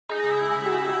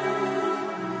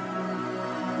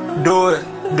do it,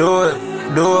 do it,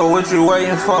 do it, what you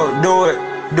waiting for? Do it,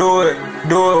 do it,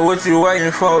 do it, what you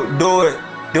waiting for? Do it,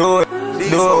 do it,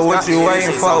 do it, what you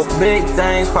waiting for? Big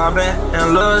things poppin'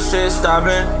 and little shit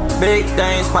stoppin'. Big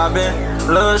things poppin',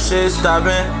 little shit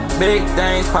stoppin'. Big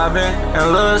things poppin'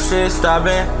 and little shit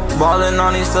stoppin'. Ballin'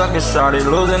 on these suckers, shawty,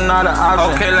 losing all the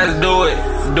options. Okay, let's do it,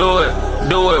 do it,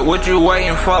 do it, what you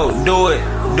waiting for? Do it,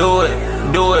 do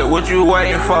it, do it, what you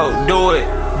waiting for? Do it,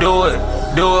 do it,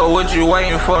 do it, what you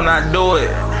waiting for? Now do it,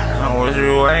 what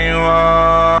you waiting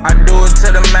for? I do it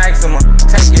to the maximum,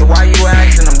 take it while you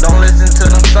asking them. Don't listen to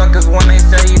them suckers when they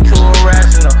say you too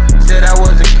irrational. Said I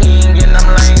was a king and them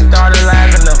lanes started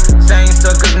laughing them.